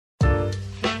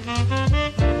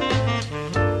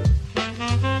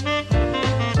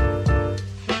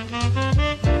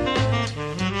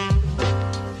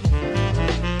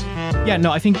Yeah,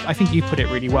 no, I think you put it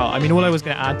really well. I mean, all I was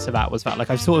going to add to that was that like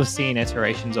I've sort of seen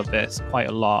iterations of this quite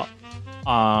a lot,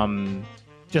 um,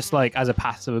 just like as a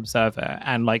passive observer,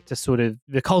 and like the sort of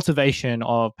the cultivation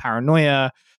of paranoia,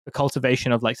 the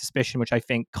cultivation of like suspicion, which I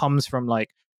think comes from like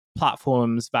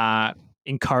platforms that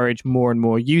encourage more and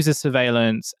more user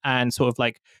surveillance and sort of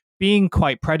like being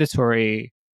quite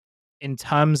predatory in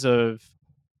terms of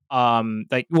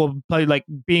like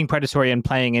being predatory and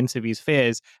playing into these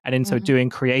fears, and in so Mm. doing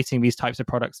creating these types of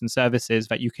products and services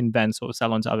that you can then sort of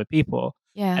sell on to other people.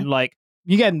 Yeah. And like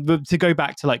again, to go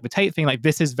back to like the Tate thing, like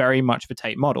this is very much the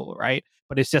Tate model, right?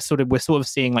 But it's just sort of we're sort of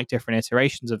seeing like different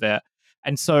iterations of it.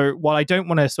 And so while I don't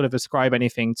want to sort of ascribe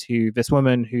anything to this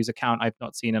woman whose account I've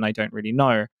not seen and I don't really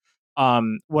know,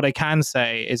 what I can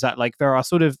say is that like there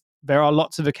are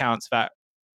lots of accounts that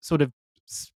sort of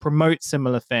promote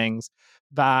similar things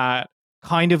that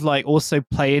kind of like also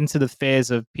play into the fears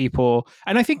of people,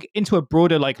 and I think into a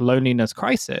broader like loneliness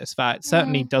crisis that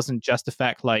certainly Mm. doesn't just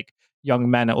affect like young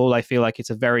men at all. I feel like it's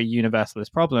a very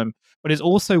universalist problem, but it's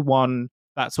also one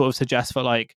that sort of suggests that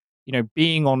like, you know,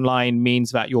 being online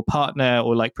means that your partner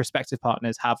or like prospective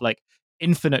partners have like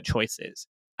infinite choices,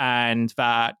 and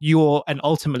that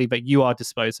ultimately that you are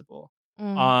disposable.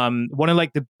 Mm. One of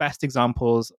like the best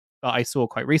examples that I saw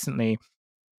quite recently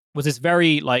was this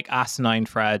very like asinine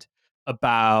thread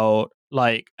about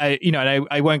like and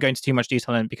I won't go into too much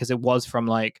detail in it because it was from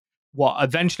like what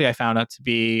eventually I found out to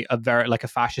be a very like a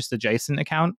fascist adjacent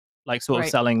account, like sort of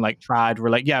Right. selling like trad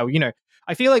like yeah, you know,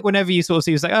 I feel like whenever you sort of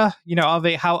see it's like you know, are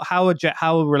they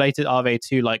how related are they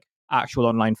to like actual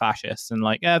online fascists, and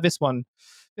like yeah, this one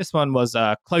was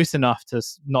close enough to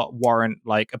not warrant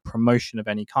like a promotion of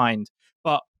any kind.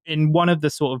 But in one of the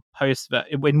sort of posts that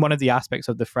in one of the aspects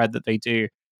of the thread that they do,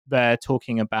 they're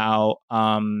talking about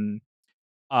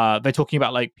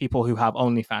like people who have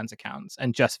OnlyFans accounts,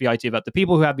 and just the idea that the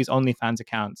people who have these OnlyFans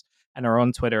accounts and are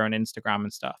on Twitter and Instagram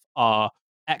and stuff are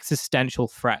existential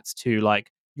threats to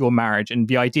like your marriage, and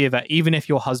the idea that even if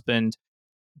your husband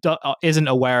isn't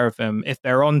aware of them, if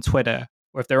they're on Twitter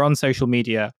or if they're on social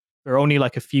media, they're only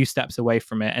like a few steps away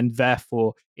from it, and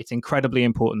therefore it's incredibly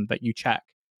important that you check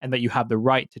and that you have the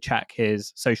right to check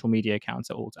his social media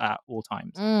accounts at all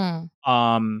times. Mm.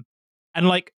 um and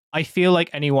like I feel like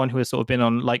anyone who has sort of been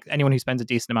on like anyone who spends a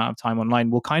decent amount of time online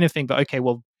will kind of think that okay,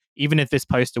 well, even if this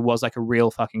poster was like a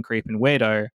real fucking creep and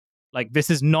weirdo, like this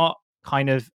is not kind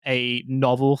of a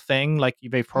novel thing. Like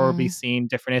they've probably Mm. seen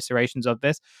different iterations of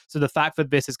this. So the fact that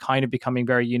this is kind of becoming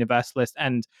very universalist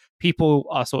and people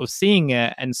are sort of seeing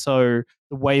it, and so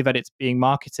the way that it's being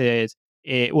marketed,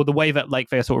 or the way that like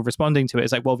they're sort of responding to it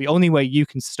is like, well, the only way you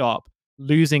can stop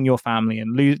losing your family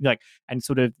and lose like, and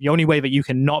sort of the only way that you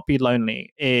can not be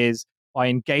lonely is by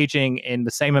engaging in the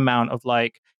same amount of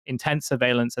like intense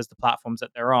surveillance as the platforms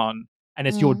that they're on, and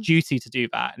it's your Mm. duty to do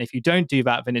that. And if you don't do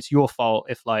that, then it's your fault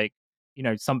if like, you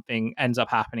know, something ends up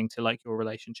happening to like your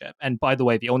relationship. And by the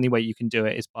way, the only way you can do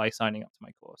it is by signing up to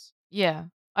my course. Yeah.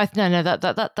 No,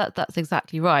 that's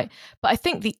exactly right. But I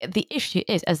think the issue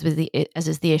is, as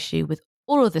is the issue with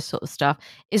all of this sort of stuff,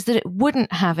 is that it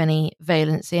wouldn't have any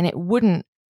valency, and it wouldn't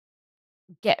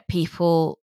get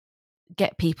people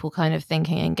kind of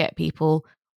thinking and get people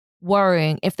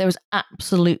worrying if there was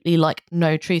absolutely like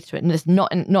no truth to it, and it's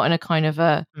not in a kind of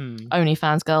a Mm,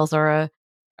 OnlyFans girls or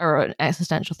an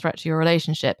existential threat to your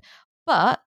relationship.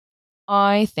 But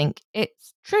I think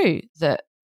it's true that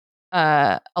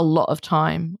a lot of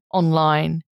time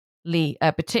online,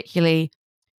 particularly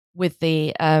with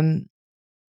the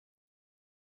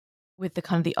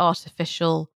kind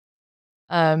of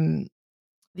um,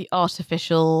 the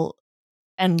artificial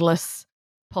endless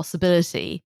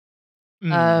possibility.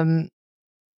 mm, Um,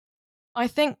 I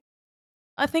think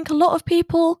I think a lot of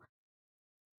people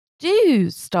do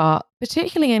start,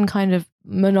 particularly in kind of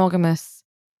monogamous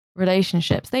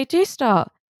relationships, they do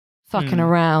start fucking mm,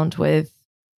 around with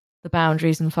the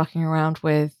boundaries and fucking around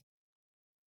with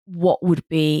what would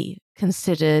be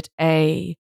considered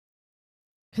a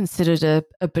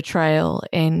betrayal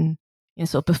in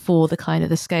sort of before the kind of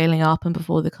the scaling up and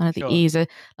before the kind of sure.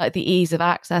 the ease of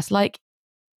access. Like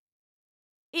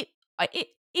it,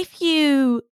 if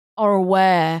you are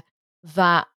aware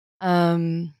that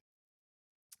um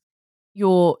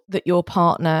your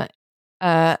partner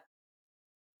uh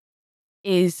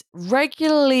is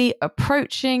regularly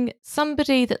approaching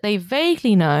somebody that they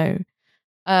vaguely know,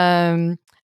 um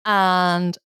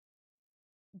and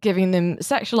giving them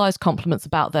sexualized compliments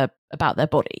about their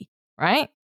body, right?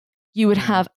 You would Mm,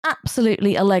 have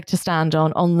absolutely a leg to stand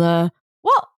on the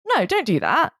what? No, don't do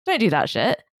that. Don't do that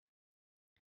shit.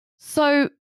 So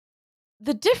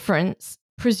the difference,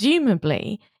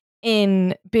 presumably,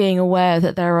 in being aware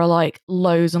that there are like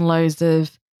loads and loads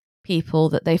of people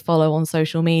that they follow on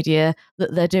social media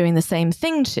that they're doing the same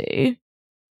thing to,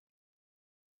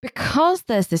 because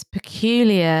there's this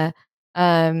peculiar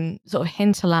sort of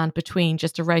hinterland between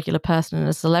just a regular person and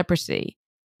a celebrity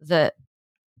that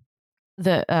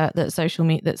that social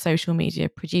media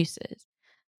produces.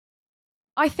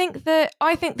 I think that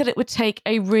it would take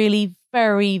a really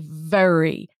very,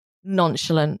 very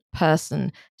nonchalant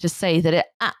person to say that it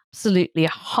absolutely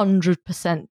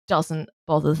 100% doesn't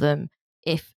bother them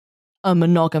if a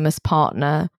monogamous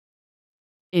partner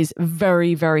is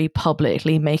very, very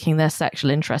publicly making their sexual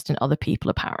interest in other people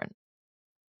apparent.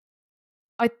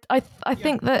 I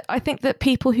think that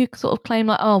people who sort of claim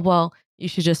like, oh well, you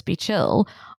should just be chill,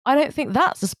 I don't think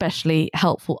that's especially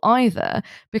helpful either,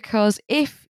 because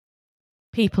if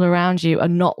people around you are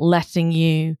not letting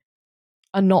you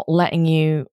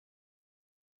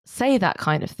say that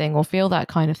kind of thing or feel that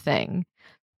kind of thing,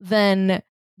 then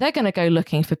they're going to go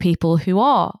looking for people who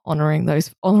are honoring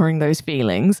those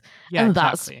feelings. Yeah,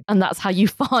 exactly. That's how you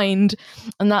find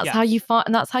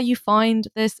how you find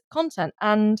this content.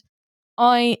 And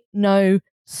I know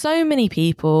so many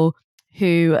people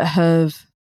who have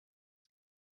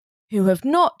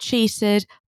not cheated,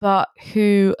 but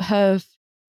who have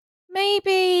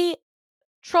maybe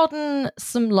trodden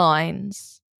some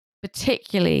lines,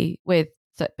 particularly with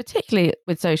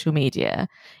social media,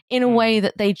 in a way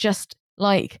that they just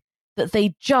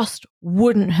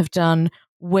wouldn't have done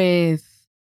with,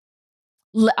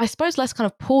 I suppose, less kind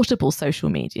of portable social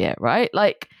media, right?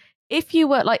 Like, if you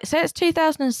were like, say it's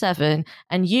 2007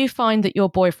 and you find that your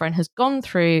boyfriend has gone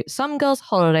through some girl's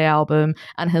holiday album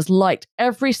and has liked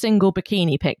every single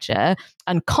bikini picture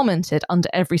and commented under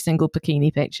every single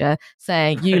bikini picture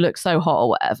saying you look so hot or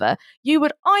whatever, you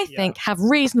would, I think, have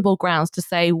reasonable grounds to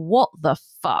say, what the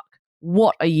fuck?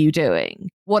 What are you doing?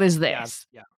 What is this?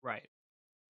 Yeah, right.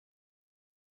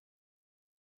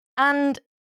 And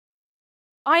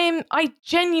I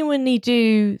genuinely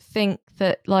do think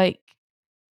that, like,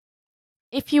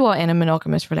 if you are in a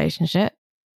monogamous relationship,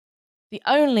 the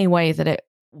only way that it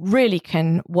really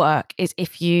can work is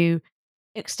if you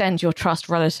extend your trust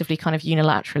relatively kind of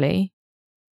unilaterally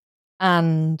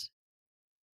and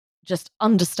just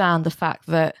understand the fact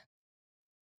that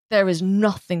there is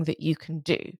nothing that you can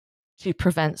do to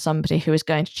prevent somebody who is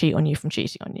going to cheat on you from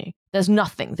cheating on you. There's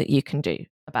nothing that you can do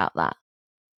about that.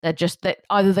 They're just that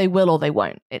either they will or they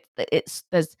won't.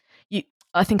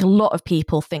 I think a lot of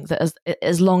people think that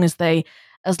as long as they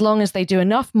do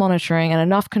enough monitoring and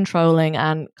enough controlling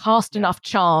and cast enough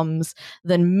charms,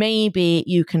 then maybe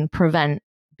you can prevent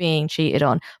being cheated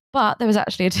on. But there was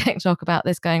actually a TikTok about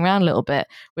this going around a little bit,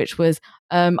 which was,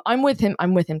 I'm with him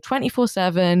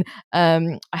 24/7.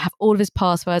 I have all of his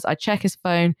passwords. I check his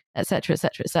phone, etc.,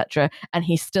 etc., etc., and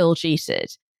he still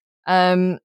cheated.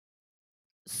 So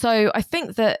I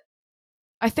think that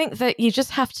you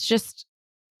just have to just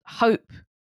hope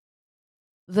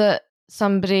that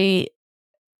somebody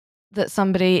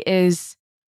is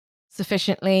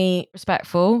sufficiently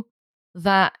respectful,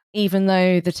 that even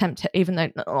though not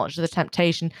just the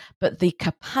temptation, but the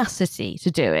capacity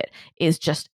to do it is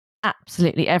just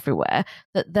absolutely everywhere,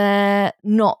 that they're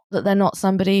not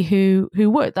somebody who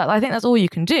would. That, I think that's all you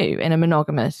can do in a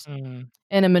monogamous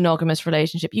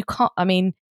relationship. You can't, I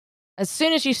mean, as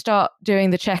soon as you start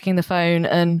doing the checking the phone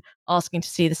and asking to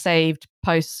see the saved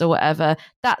posts or whatever,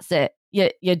 that's it.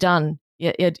 You're done.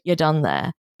 You're done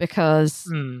there, because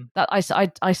that I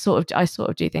sort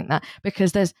of do think that,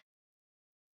 because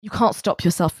you can't stop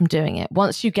yourself from doing it.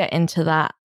 Once you get into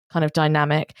that kind of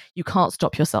dynamic, you can't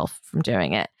stop yourself from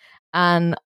doing it.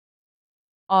 And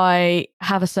I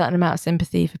have a certain amount of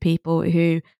sympathy for people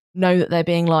who know that they're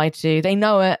being lied to. They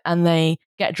know it and they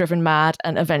get driven mad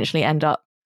and eventually end up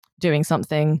doing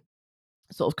something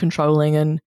sort of controlling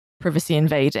and privacy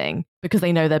invading because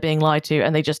they know they're being lied to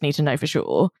and they just need to know for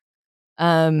sure.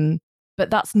 But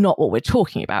that's not what we're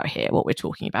talking about here. What we're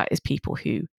talking about is people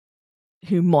who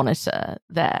monitor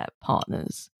their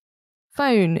partner's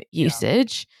phone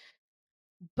usage.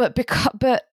 But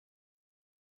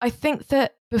I think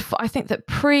that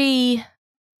pre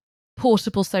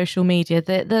portable social media,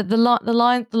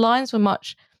 the lines were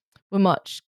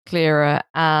much clearer,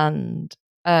 and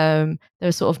there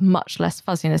was sort of much less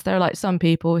fuzziness. There are like some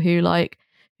people who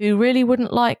really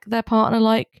wouldn't like their partner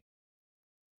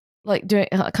doing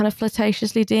kind of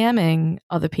flirtatiously DMing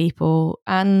other people,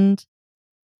 and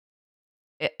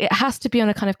it has to be on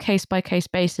a kind of case by case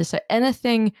basis. So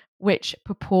anything which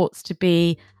purports to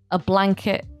be a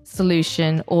blanket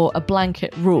solution or a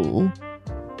blanket rule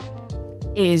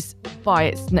is by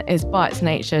its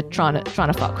nature trying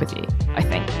to fuck with you, I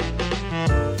think.